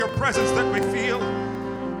presence that we feel.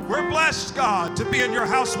 We're blessed, God, to be in your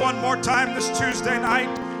house one more time this Tuesday night.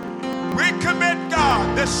 We commit,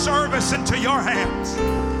 God, this service into your hands.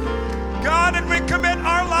 God, and we commit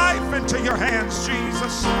our life into your hands,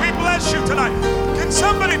 Jesus. We bless you tonight. Can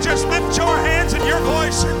somebody just lift your hands and your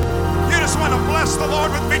voice? You just want to bless the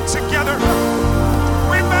Lord with me together.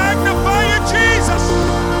 We magnify you, Jesus.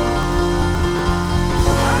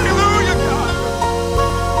 Hallelujah, God.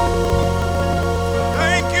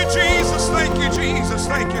 Thank you, Jesus. Thank you, Jesus.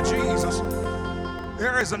 Thank you, Jesus.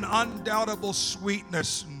 There is an undoubtable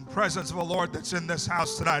sweetness and presence of the Lord that's in this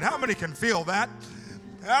house tonight. How many can feel that?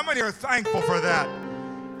 How many are thankful for that?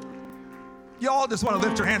 Y'all just want to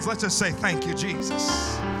lift your hands. Let's just say thank you,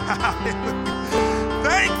 Jesus.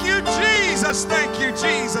 Thank you, Jesus. Thank you,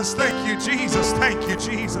 Jesus. Thank you, Jesus. Thank you,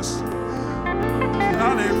 Jesus.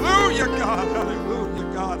 Hallelujah, God.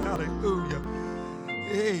 Hallelujah, God. Hallelujah.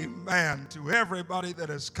 Amen. To everybody that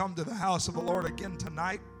has come to the house of the Lord again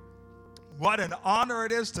tonight, what an honor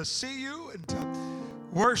it is to see you and to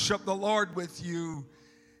worship the Lord with you.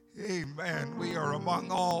 Amen. We are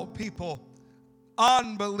among all people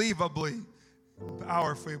unbelievably,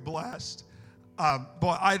 powerfully blessed.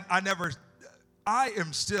 Boy, I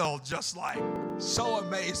am still just like so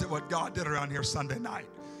amazed at what God did around here Sunday night.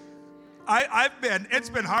 It's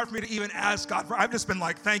been hard for me to even ask God for. I've just been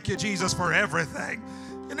like, thank you, Jesus, for everything.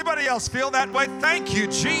 Anybody else feel that way? Thank you,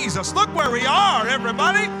 Jesus. Look where we are,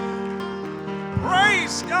 everybody.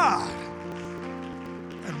 Praise God.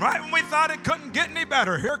 And right when we thought it couldn't get any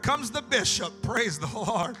better, here comes the bishop. Praise the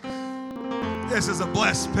Lord. This is a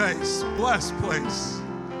blessed place. Blessed place.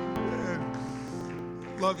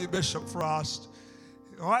 Love you, Bishop Frost.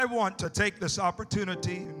 I want to take this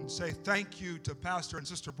opportunity and say thank you to Pastor and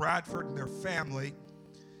Sister Bradford and their family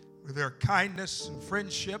for their kindness and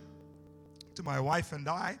friendship to my wife and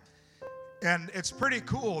I. And it's pretty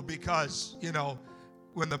cool because, you know,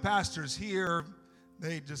 when the pastor's here,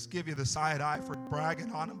 they just give you the side eye for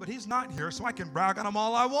bragging on him. But he's not here, so I can brag on him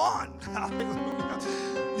all I want.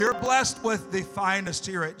 Hallelujah. You're blessed with the finest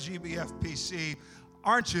here at GBFPC.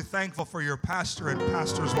 Aren't you thankful for your pastor and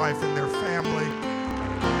pastor's wife and their family?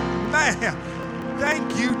 Man,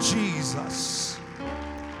 thank you, Jesus.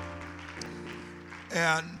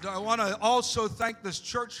 And I want to also thank this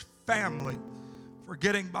church family for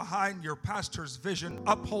getting behind your pastor's vision,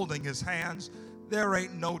 upholding his hands. There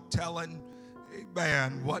ain't no telling,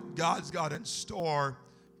 amen, what God's got in store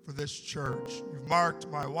for this church. You've marked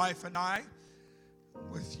my wife and I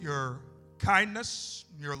with your kindness,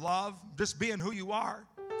 your love, just being who you are.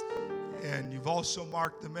 And you've also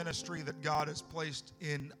marked the ministry that God has placed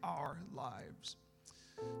in our lives.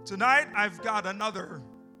 Tonight, I've got another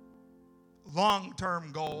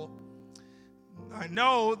long-term goal. I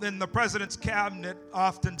know in the president's cabinet,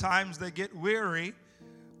 oftentimes they get weary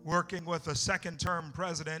working with a second-term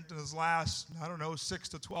president in his last, 6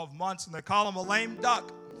 to 12 months, and they call him a lame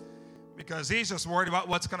duck because he's just worried about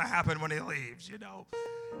what's going to happen when he leaves, you know.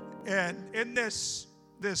 And in this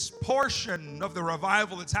portion of the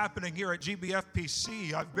revival that's happening here at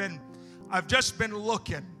GBFPC, I've just been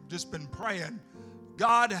looking, just been praying,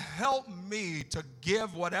 God, help me to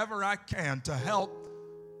give whatever I can to help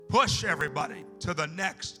push everybody to the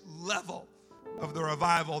next level of the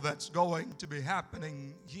revival that's going to be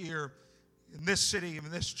happening here in this city,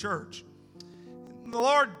 in this church. And the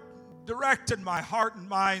Lord directed my heart and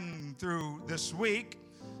mind through this week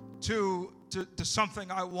to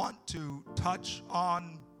something I want to touch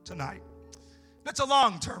on tonight. It's a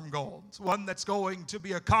long-term goal. It's one that's going to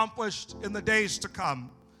be accomplished in the days to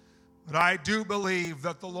come. But I do believe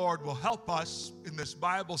that the Lord will help us in this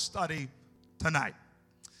Bible study tonight.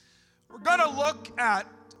 We're going to look at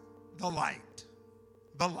the light.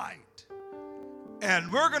 The light.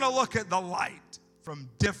 And we're going to look at the light from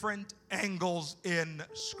different angles in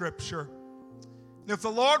Scripture. And if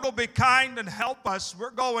the Lord will be kind and help us,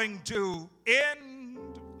 we're going to end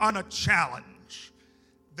on a challenge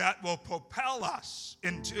that will propel us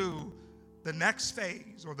into the next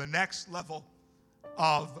phase or the next level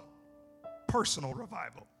of personal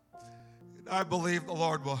revival. And I believe the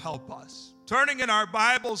Lord will help us. Turning in our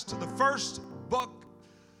Bibles to the first book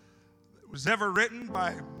that was ever written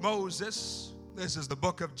by Moses. This is the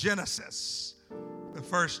book of Genesis, the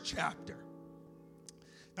first chapter.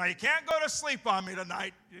 Now, you can't go to sleep on me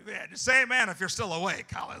tonight. Just say amen if you're still awake.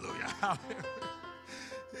 Hallelujah. Hallelujah.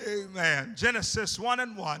 Amen. Genesis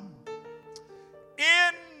 1:1.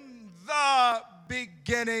 In the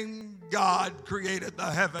beginning, God created the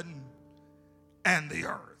heaven and the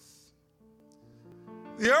earth.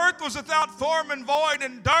 The earth was without form and void,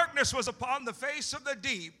 and darkness was upon the face of the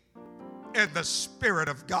deep. And the Spirit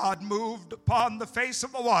of God moved upon the face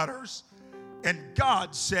of the waters. And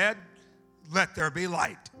God said, let there be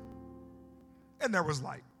light. And there was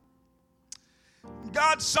light.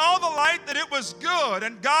 God saw the light that it was good,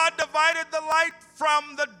 and God divided the light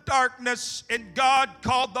from the darkness, and God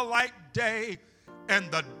called the light day, and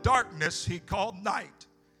the darkness he called night.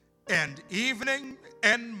 And evening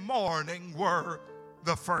and morning were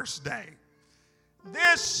the first day.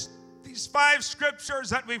 These 5 scriptures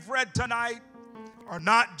that we've read tonight are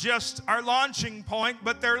not just our launching point,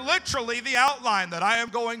 but they're literally the outline that I am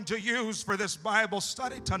going to use for this Bible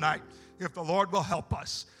study tonight, if the Lord will help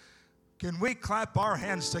us. Can we clap our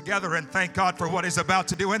hands together and thank God for what he's about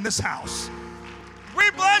to do in this house?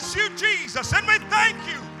 We bless you, Jesus, and we thank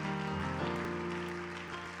you.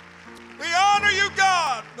 We honor you,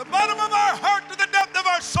 God, the bottom of our heart to the depth of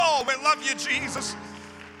our soul. We love you, Jesus.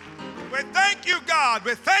 We thank you, God.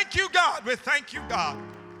 We thank you, God. We thank you, God.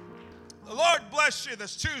 The Lord bless you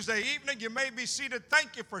this Tuesday evening. You may be seated.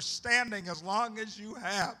 Thank you for standing as long as you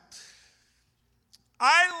have.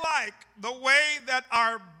 I like the way that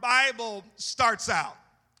our Bible starts out.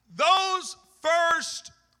 Those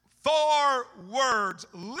first 4 words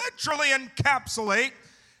literally encapsulate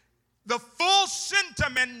the full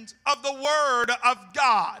sentiment of the Word of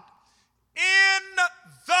God. In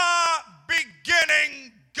the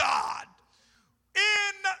beginning, God.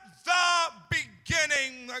 In the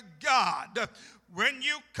beginning, God. When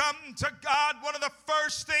you come to God, one of the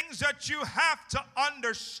first things that you have to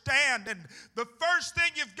understand, and the first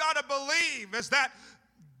thing you've got to believe, is that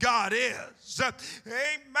God is.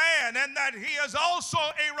 Amen. And that he is also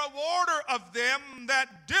a rewarder of them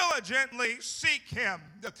that diligently seek him.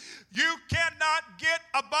 You cannot get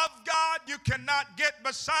above God. You cannot get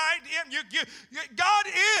beside him. God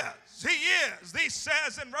is. He is. He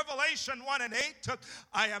says in Revelation 1:8,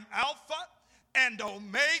 I am Alpha and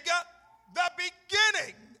Omega, the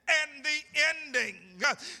beginning and the ending.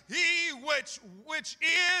 He which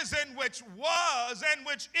is and which was and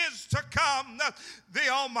which is to come, the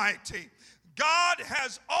Almighty. God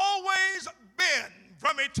has always been,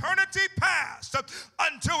 from eternity past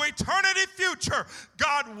unto eternity future.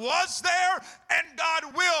 God was there and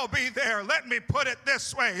God will be there. Let me put it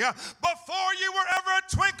this way. Before you were ever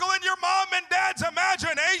a twinkle in your mom and dad's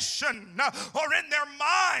imagination or in their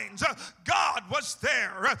minds, God was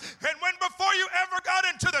there. And when before you ever got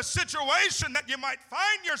into the situation that you might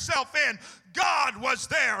find yourself in, God was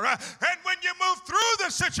there. And when you move through the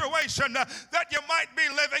situation that you might be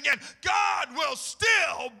living in, God will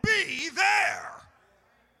still be there.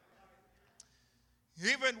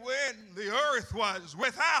 Even when the earth was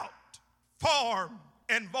without form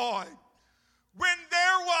and void, when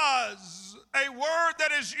there was a word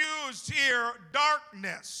that is used here,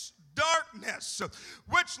 darkness,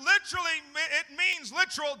 which literally, it means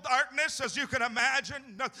literal darkness, as you can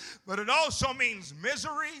imagine, but it also means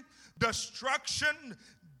misery, destruction,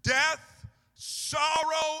 death,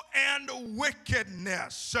 sorrow, and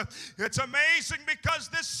wickedness. It's amazing because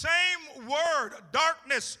this same word,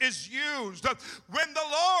 darkness, is used when the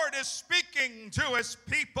Lord is speaking to his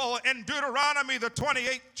people in Deuteronomy, the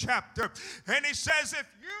 28th chapter. And he says, if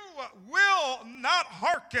you will not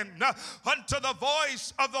hearken unto the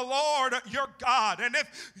voice of the Lord your God, and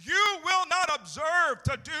if you will not observe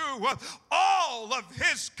to do all of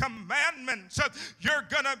his commandments, you're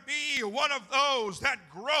going to be one of those that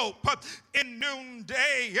grope in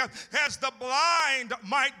noonday as the blind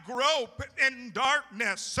might grope in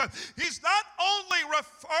darkness. He's not only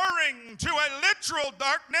referring to a literal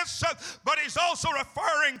darkness, but he's also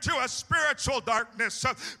referring to a spiritual darkness,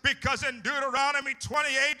 because in Deuteronomy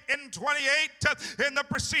 28 and 28, in the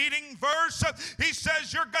preceding verse, he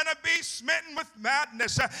says you're going to be smitten with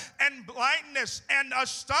madness and blindness and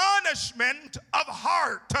astonishment of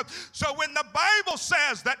heart. So when the Bible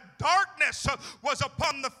says that darkness was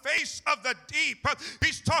upon the face of the deep,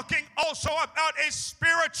 he's talking also about a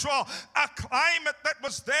spiritual climate that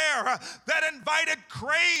was there that invited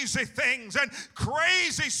crazy things and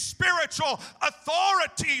crazy spiritual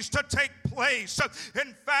authorities to take place.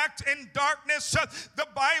 In fact, in darkness, the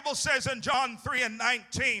Bible says in John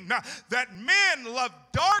 3:19 that men love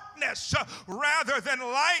darkness rather than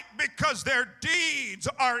light because their deeds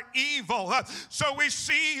are evil. So we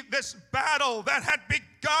see this battle that had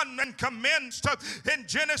begun and commenced in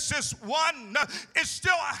Genesis 1 is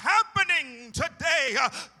still happening today.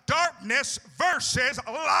 Darkness versus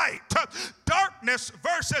light. Darkness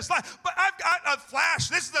versus light. But I've got a flash.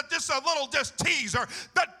 This is just a little teaser.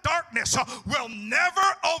 The darkness will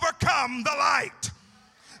never overcome the light.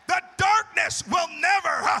 The darkness will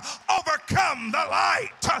never overcome the light.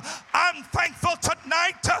 I'm thankful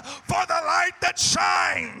tonight for the light that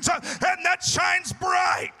shines, and that shines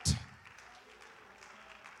bright.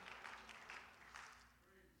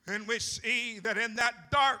 And we see that in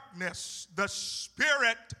that darkness, the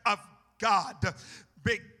Spirit of God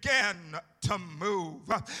began to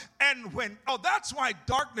move. And that's why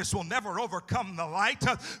darkness will never overcome the light,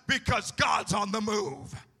 because God's on the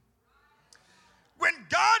move. When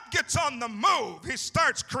God gets on the move, he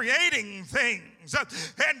starts creating things.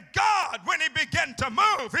 And God, when he began to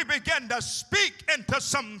move, he began to speak into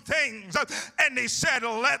some things. And he said,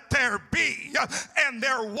 let there be. And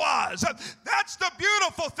there was. That's the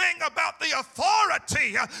beautiful thing about the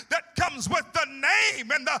authority that comes with the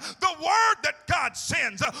name and the word that God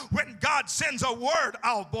sends. When God sends a word,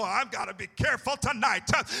 oh boy, I've got to be careful tonight.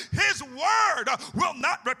 His word will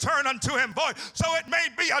not return unto him void. So it may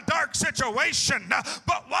be a dark situation,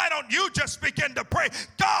 but why don't you just begin to pray,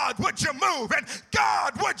 God, would you move? And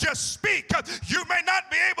God, would you speak? You may not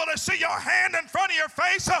be able to see your hand in front of your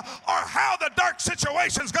face or how the dark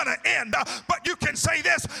situation is going to end, but you can say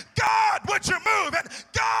this, God, would you move? And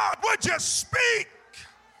God, would you speak?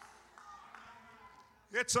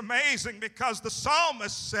 It's amazing because the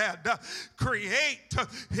psalmist said, create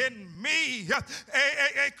in me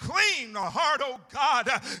a clean heart, O God,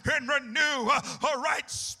 and renew a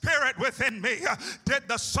right spirit within me. Did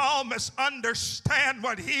the psalmist understand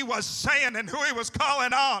what he was saying and who he was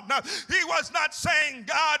calling on? He was not saying,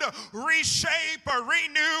 God, reshape or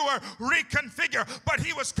renew or reconfigure, but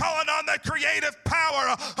he was calling on the creative power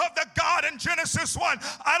of the God in Genesis 1.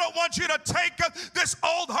 I don't want you to take this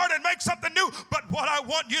old heart and make something new, but what I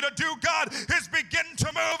want you to do, God, is begin to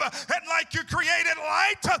move. And like you created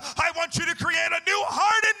light, I want you to create a new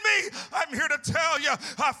heart in me. I'm here to tell you,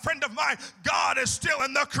 a friend of mine, God is still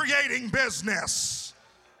in the creating business.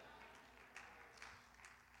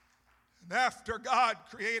 And after God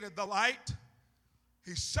created the light,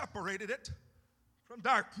 he separated it from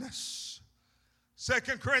darkness. 2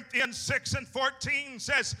 Corinthians 6:14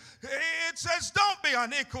 says, don't be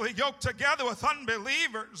unequally yoked together with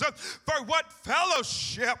unbelievers. For what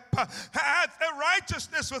fellowship hath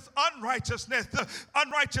righteousness with unrighteousness?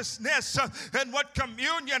 And what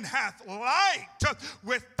communion hath light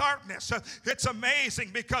with darkness? It's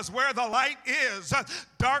amazing because where the light is,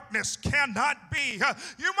 darkness cannot be.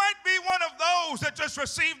 You might be one of those that just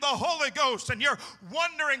received the Holy Ghost and you're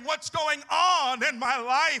wondering what's going on in my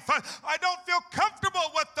life. I don't feel comfortable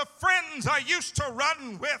with the friends I used to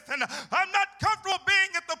run with, and I'm not comfortable being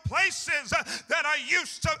at the places that I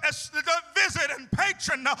used to visit and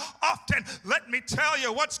patron often. Let me tell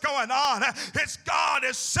you what's going on. It's God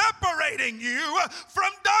is separating you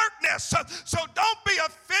from darkness. So don't be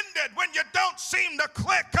offended when you don't seem to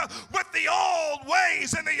click with the old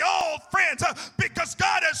ways and the old friends, because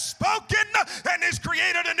God has spoken and he's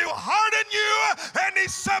created a new heart in you and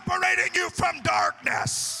he's separating you from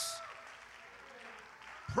darkness.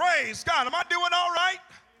 Praise God. Am I doing all right?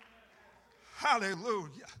 Hallelujah.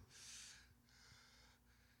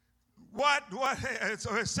 So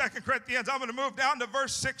 2 Corinthians, I'm going to move down to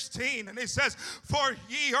verse 16, and he says, for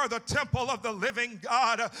ye are the temple of the living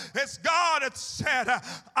God. It's God that said,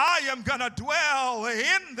 I am going to dwell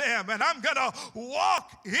in them, and I'm going to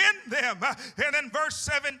walk in them. And in verse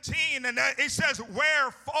 17, and he says,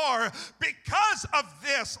 wherefore, because of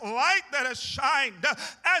this light that has shined,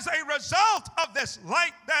 as a result of this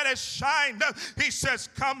light that has shined, he says,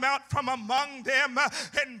 come out from among them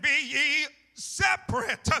and be ye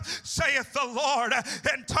separate, saith the Lord,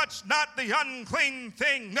 and touch not the unclean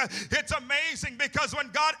thing. It's amazing because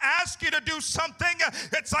when God asks you to do something,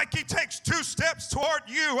 it's like he takes 2 steps toward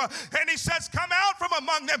you and he says, come out from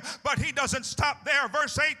among them, but he doesn't stop there.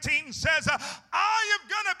 Verse 18 says, I am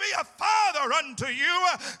going to be a father unto you,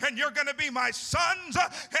 and you're going to be my sons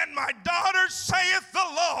and my daughters, saith the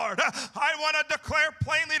Lord. I want to declare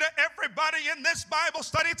plainly to everybody in this Bible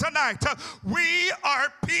study tonight, we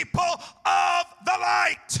are people of the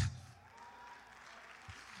light.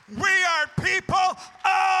 We are people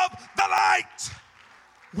of the light.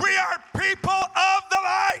 We are people of the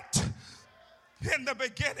light. In the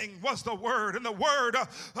beginning was the Word, and the Word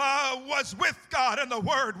was with God, and the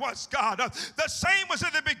Word was God. The same was in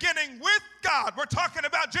the beginning with God. We're talking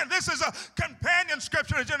about Genesis. This is a companion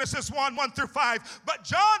scripture to Genesis 1 through 5. But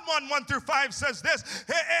John 1 through 5 says this,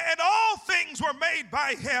 and all things were made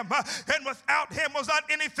by him, and without him was not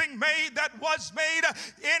anything made that was made.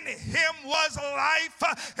 In him was life,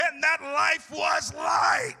 and that life was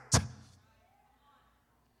light.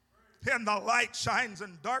 And the light shines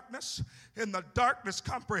in darkness, and the darkness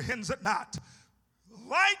comprehends it not.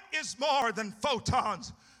 Light is more than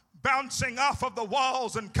photons, bouncing off of the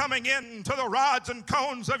walls and coming into the rods and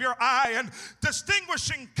cones of your eye and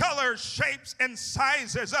distinguishing colors, shapes, and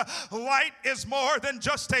sizes. Light is more than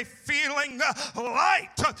just a feeling. Light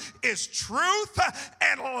is truth,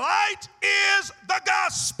 and light is the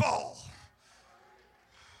gospel.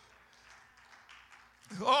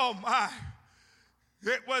 Oh my.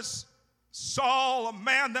 It was Saul, a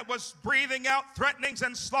man that was breathing out threatenings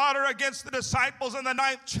and slaughter against the disciples in the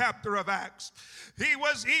 9th chapter of Acts. He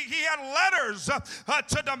had letters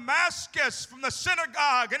to Damascus from the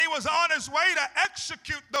synagogue, and he was on his way to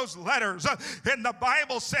execute those letters. And the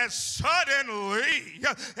Bible says, suddenly,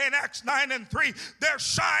 in Acts 9:3, there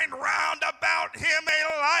shined round about him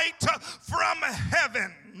a light from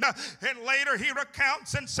heaven. And later he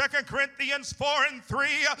recounts in 2 Corinthians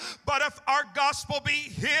 4:3, but if our gospel be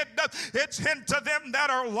hid, it's hid to them that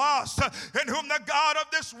are lost, in whom the God of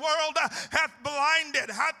this world hath blinded,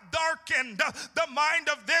 hath darkened the mind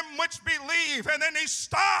of them which believe. And then he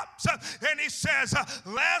stops and he says,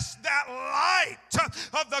 lest that light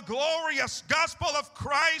of the glorious gospel of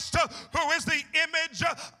Christ, who is the image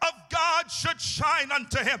of God, should shine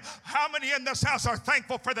unto him. How many in this house are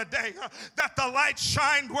thankful for the day that the light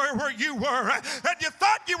shined where you were, and you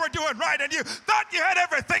thought you were doing right, and you thought you had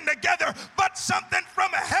everything together, but something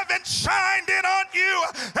from heaven shined in on you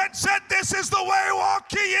and said, this is the way,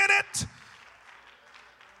 walk ye in it.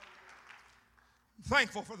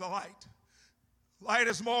 Thankful for the light. Light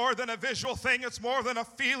is more than a visual thing. It's more than a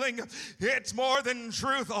feeling. It's more than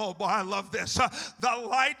truth. Oh, boy, I love this. The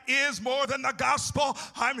light is more than the gospel.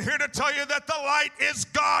 I'm here to tell you that the light is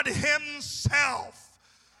God himself.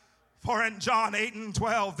 For in John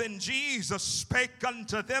 8:12, then Jesus spake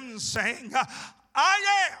unto them, saying,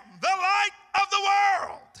 I am the light of the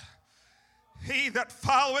world. He that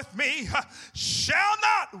followeth me shall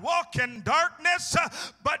not walk in darkness,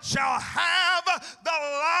 but shall have the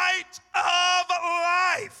light of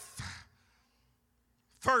life.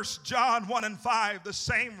 1 John 1:5, the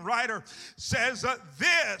same writer says,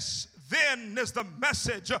 this then is the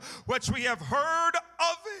message which we have heard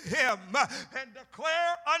of him and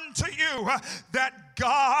declare unto you, that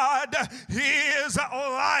God is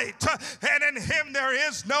light, and in him there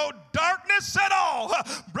is no darkness at all.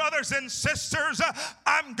 Brothers and sisters,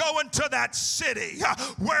 I'm going to that city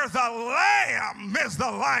where the Lamb is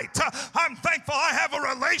the light. I'm thankful I have a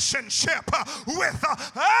relationship with,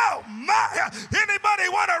 oh my, anybody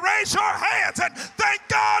want to raise your hands and thank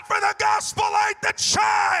God for the gospel light that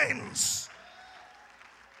shines?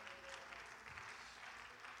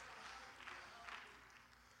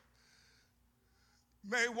 You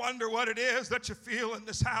may wonder what it is that you feel in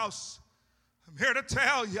this house. I'm here to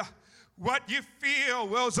tell you, what you feel,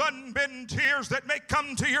 those unbidden tears that may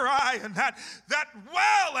come to your eye, and that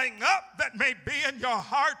welling up that may be in your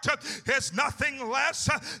heart is nothing less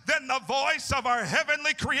than the voice of our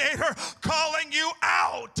heavenly Creator calling you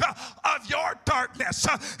out of your darkness,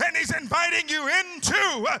 and he's inviting you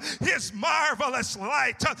into his marvelous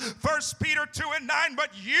light. 1 Peter 2:9,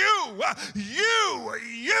 but you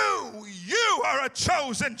are a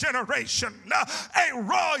chosen generation, a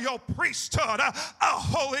royal priesthood, a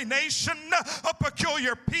holy nation, a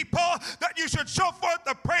peculiar people, that you should show forth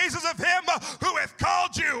the praises of him who hath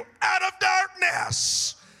called you out of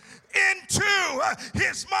darkness into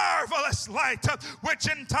his marvelous light, which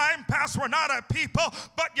in time past were not a people,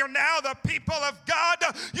 but you're now the people of God.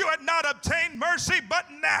 You had not obtained mercy,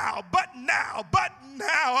 but now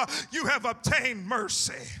you have obtained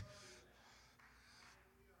mercy.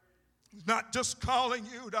 He's not just calling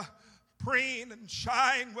you to preen and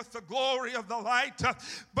shine with the glory of the light,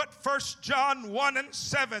 but 1 John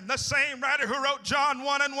 1:7, the same writer who wrote John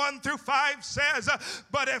 1:1-5 says,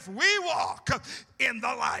 but if we walk in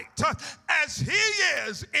the light as he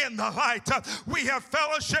is in the light, we have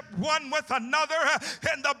fellowship one with another,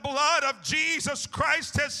 and the blood of Jesus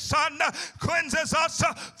Christ his son cleanses us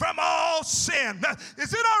from all sin.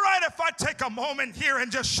 Is it all right if I take a moment here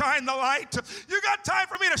and just shine the light? You got time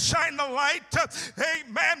for me to shine the light?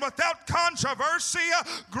 Amen. Without controversy,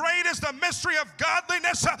 great is the mystery of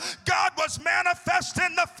godliness. God was manifest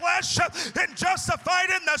in the flesh and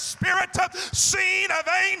justified in the spirit, seen of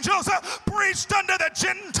angels, preached unto the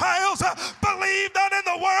Gentiles, believed on in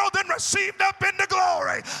the world, and received up into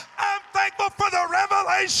glory. I'm thankful for the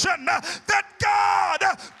revelation that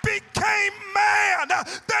God became man,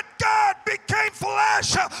 that God became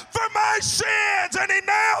flesh for my sins, and he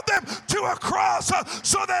nailed them to a cross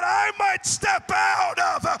so that I might step out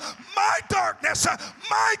of my darkness,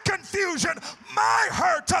 my confusion, my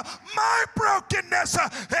hurt, my brokenness,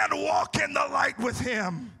 and walk in the light with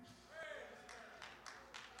him.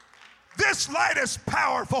 This light is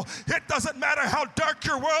powerful. It doesn't matter how dark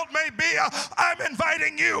your world may be. I'm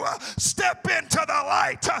inviting you, step into the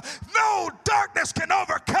light. No darkness can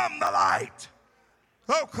overcome the light.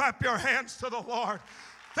 Oh, clap your hands to the Lord.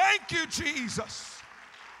 Thank you, Jesus.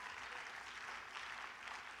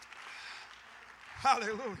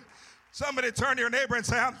 Hallelujah. Somebody turn to your neighbor and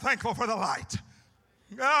say, I'm thankful for the light.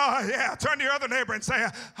 Oh, yeah. Turn to your other neighbor and say,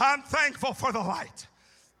 I'm thankful for the light.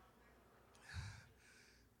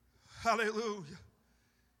 Hallelujah.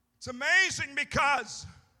 It's amazing because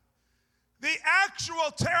the actual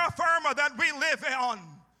terra firma that we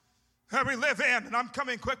live in, and I'm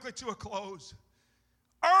coming quickly to a close,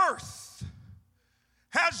 Earth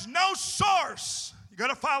has no source, you got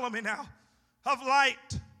to follow me now, of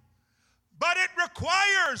light. But it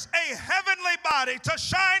requires a heavenly body to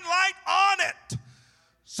shine light on it.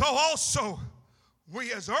 So also,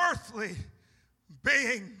 we as earthly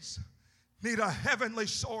beings need a heavenly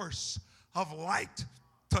source of light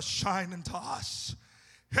to shine into us.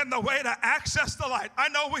 And the way to access the light, I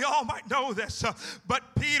know we all might know this, but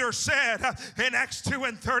Peter said in Acts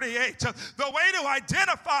 2:38, the way to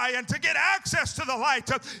identify and to get access to the light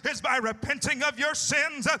is by repenting of your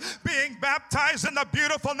sins, being baptized in the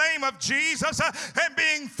beautiful name of Jesus, and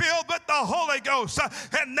being filled with the Holy Ghost.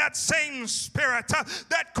 And that same Spirit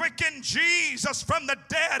that quickened Jesus from the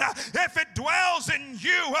dead, if it dwells in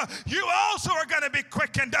you, you also are going to be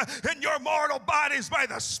quickened in your mortal bodies by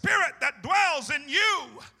the Spirit that dwells in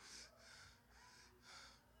you.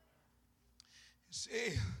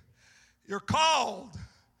 See, you're called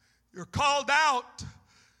out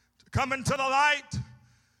to come into the light,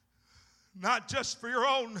 not just for your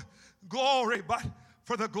own glory, but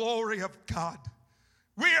for the glory of God.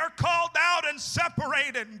 We are called out and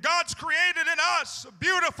separated, and God's created in us a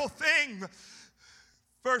beautiful thing.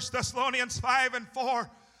 1 Thessalonians 5:4,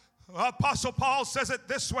 Apostle Paul says it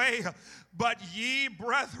this way, but ye,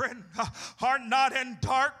 brethren, are not in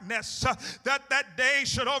darkness, that day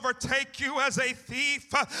should overtake you as a thief,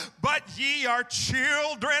 but ye are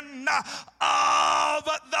children of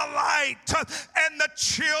the light and the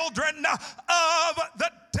children of the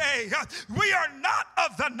day. We are not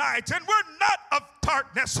of the night, and we're not of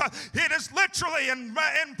darkness. It is literally in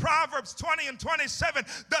Proverbs 20:27,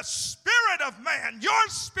 the spirit of man, your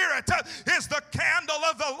spirit, is the candle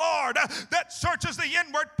of the Lord that searches the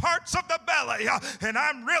inward parts of the belly. And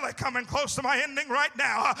I'm really coming close to my ending right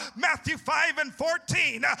now. Matthew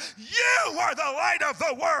 5:14, you are the light of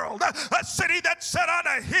the world, a city that's set on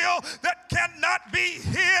a hill that cannot be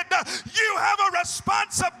hid. You have a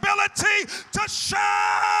responsibility to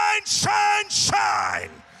shine, shine,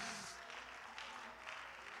 shine.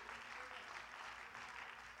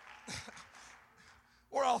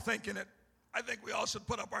 We're all thinking it. I think we all should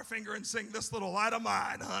put up our finger and sing this little light of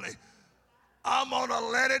mine, honey. I'm gonna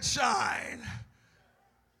let it shine.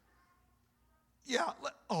 Yeah,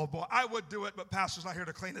 oh boy, I would do it, but Pastor's not here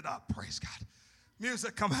to clean it up. Praise God.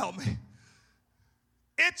 Music, come help me.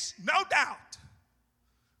 It's no doubt,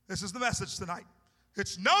 this is the message tonight.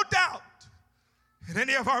 It's no doubt in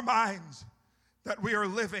any of our minds that we are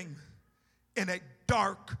living in a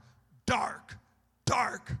dark, dark,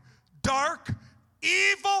 dark, dark,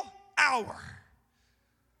 evil hour.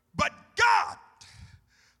 But God,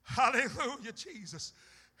 hallelujah, Jesus,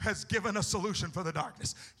 has given a solution for the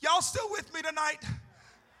darkness. Y'all still with me tonight?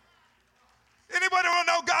 Anybody want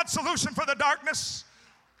to know God's solution for the darkness?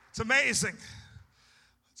 It's amazing.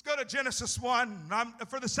 Let's go to Genesis 1.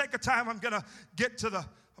 For the sake of time, I'm going to get to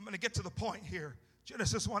the point here.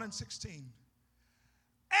 Genesis 1:16.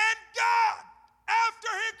 And God, after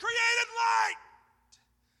he created light,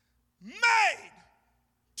 made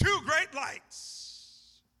two great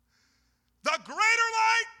lights. The greater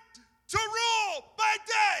light to rule by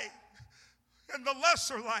day, and the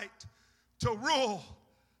lesser light to rule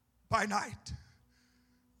by night.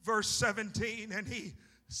 Verse 17, and he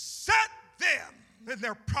set them in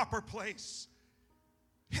their proper place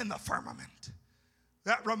in the firmament.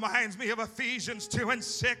 That reminds me of Ephesians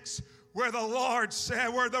 2:6, where the Lord said,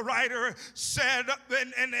 where the writer said,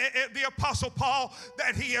 and the Apostle Paul,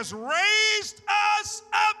 that he has raised us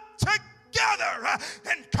up together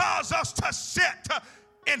and caused us to sit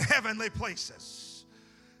in heavenly places.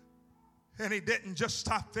 And he didn't just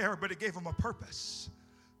stop there, but he gave them a purpose.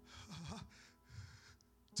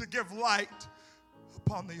 To give light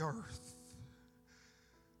upon the earth.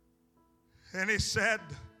 And he said,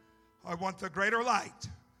 I want the greater light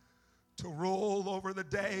to rule over the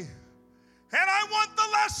day. And I want the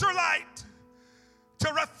lesser light to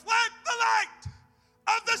reflect the light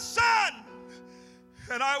of the sun.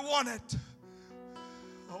 And I want it,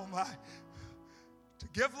 oh my, to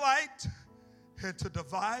give light and to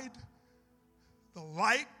divide the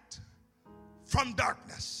light from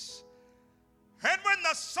darkness. And when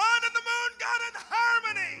the sun and the moon got in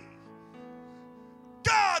harmony,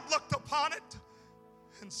 God looked upon it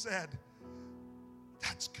and said,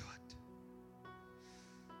 that's good.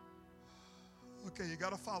 Okay, you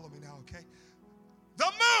got to follow me now, okay? The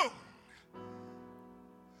moon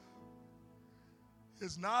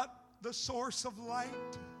is not the source of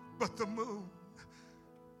light, but the moon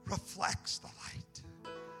reflects the light.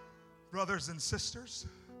 Brothers and sisters,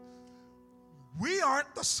 we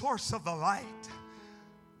aren't the source of the light,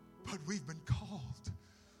 but we've been called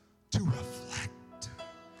to reflect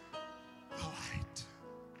the light.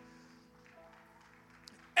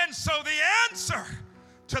 And so the answer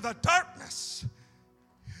to the darkness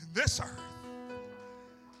in this earth,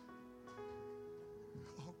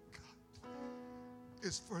 oh God,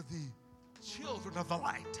 is for the children of the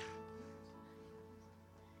light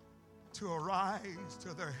to arise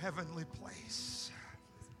to their heavenly place.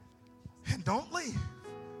 And don't leave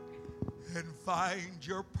and find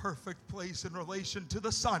your perfect place in relation to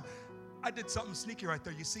the sun. I did something sneaky right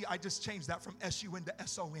there. You see, I just changed that from S-U-N to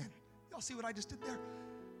S-O-N. Y'all see what I just did there?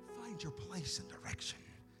 Find your place and direction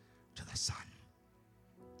to the sun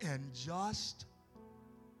and just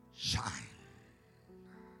shine.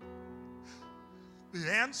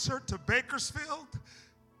 The answer to Bakersfield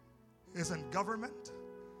isn't government.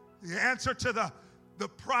 The answer to the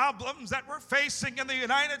problems that we're facing in the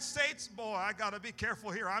United States, boy, I got to be careful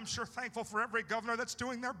here. I'm sure thankful for every governor that's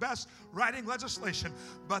doing their best writing legislation,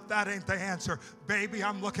 but that ain't the answer. Baby,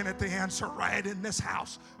 I'm looking at the answer right in this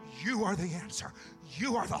house. You are the answer.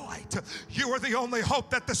 You are the light. You are the only hope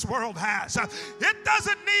that this world has. It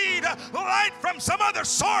doesn't need light from some other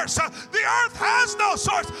source. The earth has no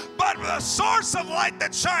source, but the source of light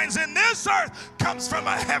that shines in this earth comes from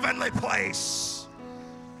a heavenly place.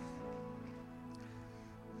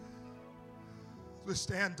 We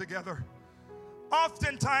stand together.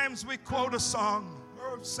 Oftentimes we quote a song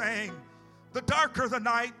or saying, the darker the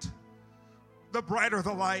night, the brighter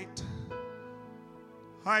the light.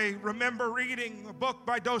 I remember reading a book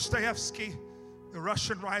by Dostoevsky, the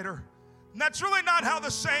Russian writer. And that's really not how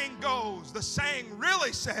the saying goes. The saying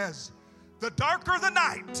really says, the darker the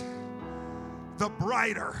night, the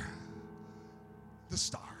brighter the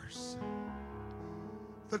stars.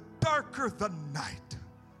 The darker the night,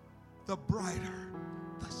 the brighter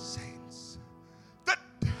the saints. The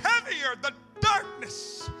heavier the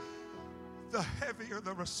darkness, the heavier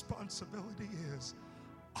the responsibility is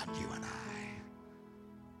on you and I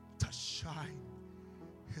to shine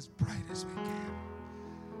as bright as we can.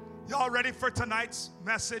 Y'all ready for tonight's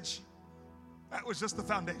message? That was just the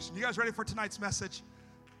foundation. You guys ready for tonight's message?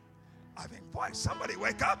 I mean, boy, somebody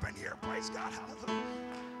wake up in here. Praise God. Hallelujah.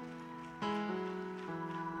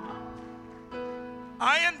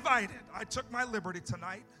 I took my liberty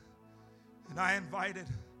tonight, and I invited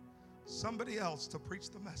somebody else to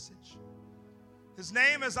preach the message. His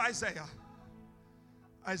name is Isaiah.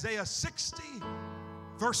 Isaiah 60,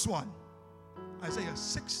 verse 1. Isaiah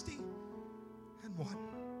 60 and 1.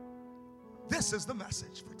 This is the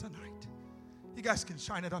message for tonight. You guys can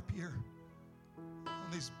shine it up here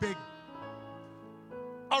on these big.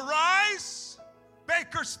 Arise,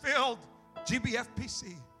 Bakersfield,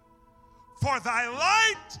 GBFPC. For thy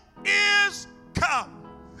light is come,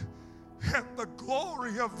 and the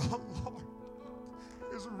glory of the Lord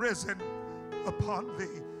is risen upon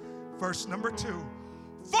thee. Verse number 2.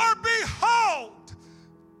 For behold,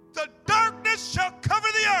 the darkness shall cover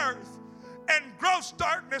the earth, and gross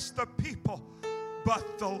darkness the people.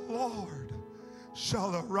 But the Lord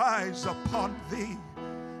shall arise upon thee,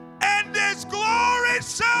 and his glory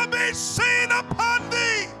shall be seen upon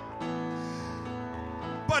thee.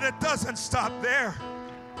 But it doesn't stop there.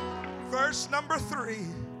 Verse number 3,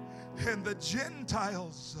 and the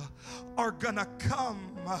Gentiles are gonna come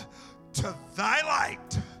to thy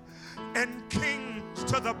light, and kings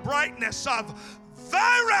to the brightness of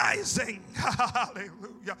thy rising.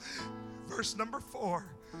 Hallelujah. Verse number 4.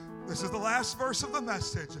 This is the last verse of the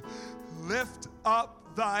message. Lift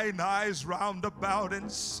up thine eyes round about and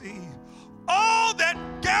see. All that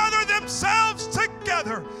gather themselves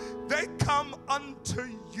together, they come unto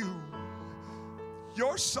you.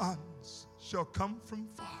 Your sons shall come from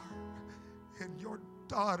far, and your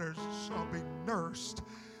daughters shall be nursed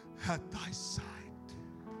at thy side.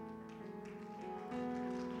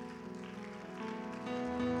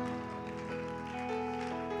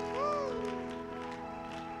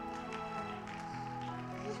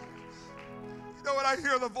 You know what I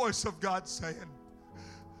hear the voice of God saying?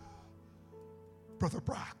 Brother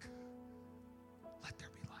Brock, let there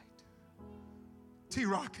be light.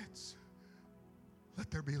 T-Rockets,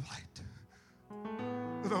 let there be light.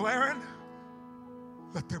 Brother Laren,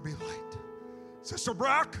 let there be light. Sister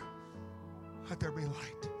Brock, let there be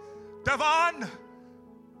light. Devon,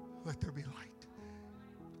 let there be light.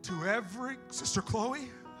 To every, Sister Chloe,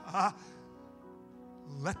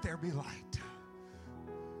 let there be light.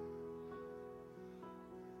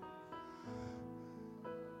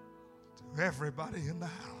 To everybody in the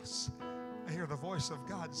house, I hear the voice of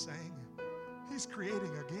God saying, He's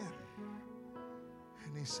creating again.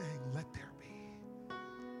 And He's saying, let there be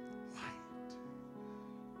light.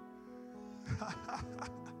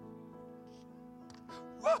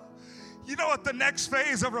 Well, you know what the next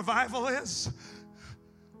phase of revival is?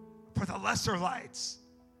 For the lesser lights.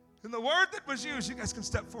 And the word that was used, you guys can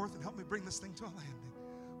step forth and help me bring this thing to a landing,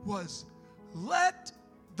 was let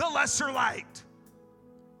the lesser light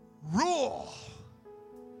rule.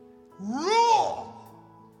 Rule.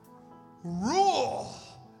 Rule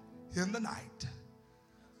in the night.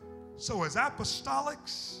 So as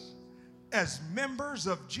apostolics, as members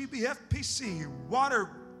of GBFPC, water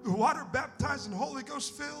baptized and Holy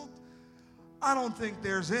Ghost filled, I don't think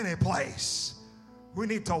there's any place we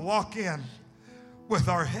need to walk in with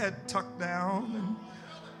our head tucked down. And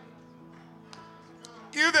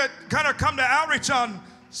you that kind of come to outreach on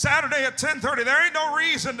Saturday at 10:30, there ain't no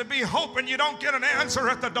reason to be hoping you don't get an answer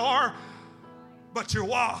at the door, but you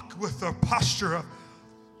walk with the posture of,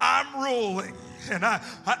 I'm ruling. And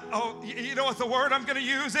you know what the word I'm going to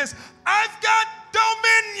use is, I've got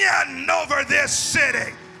dominion over this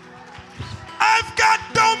city. I've got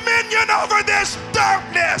dominion over this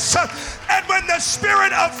darkness. And when the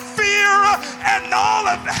spirit of fear and all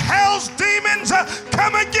of hell's demons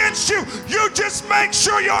come against you, you just make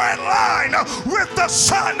sure you're in line with the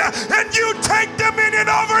sun, and you take dominion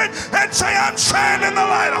over it and say, I'm shining the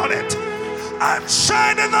light on it. I'm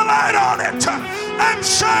shining the light on it. I'm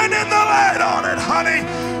shining the light on it, honey.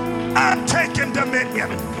 I'm taking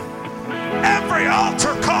dominion. Every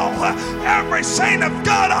altar call, every saint of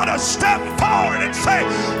God ought to step forward and say,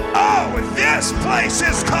 oh, this place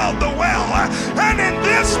is called the Well, and in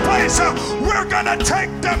this place we're going to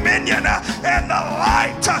take dominion, and the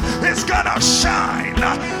light is going to shine.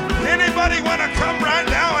 Anybody want to come right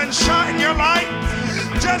now and shine your light?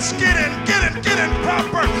 Just get in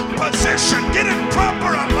proper position, get in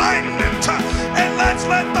proper alignment, and let's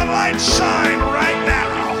let the light shine right now.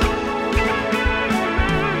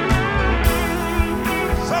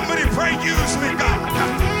 Somebody pray, use me, God.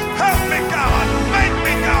 Help me, God. Make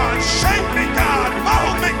me, God. Shape me, God.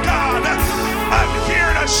 Mold me, God. I'm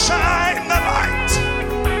here to shine the light.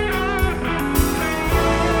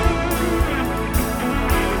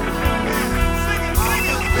 Sing it.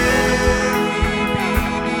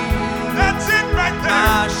 That's it right there.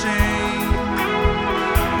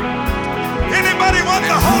 Anybody want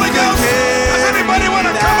the Holy Ghost? Does anybody want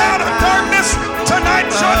to come out of darkness?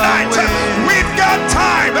 Tonight's your night. We've got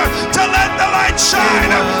time to let the light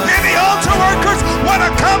shine. Any altar workers want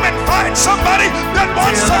to come and find somebody that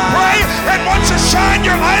wants to pray and wants to shine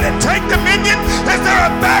your light and take dominion? Is there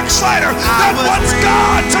a backslider that wants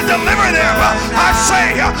God to deliver them? I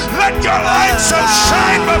say, let your light so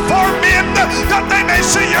shine before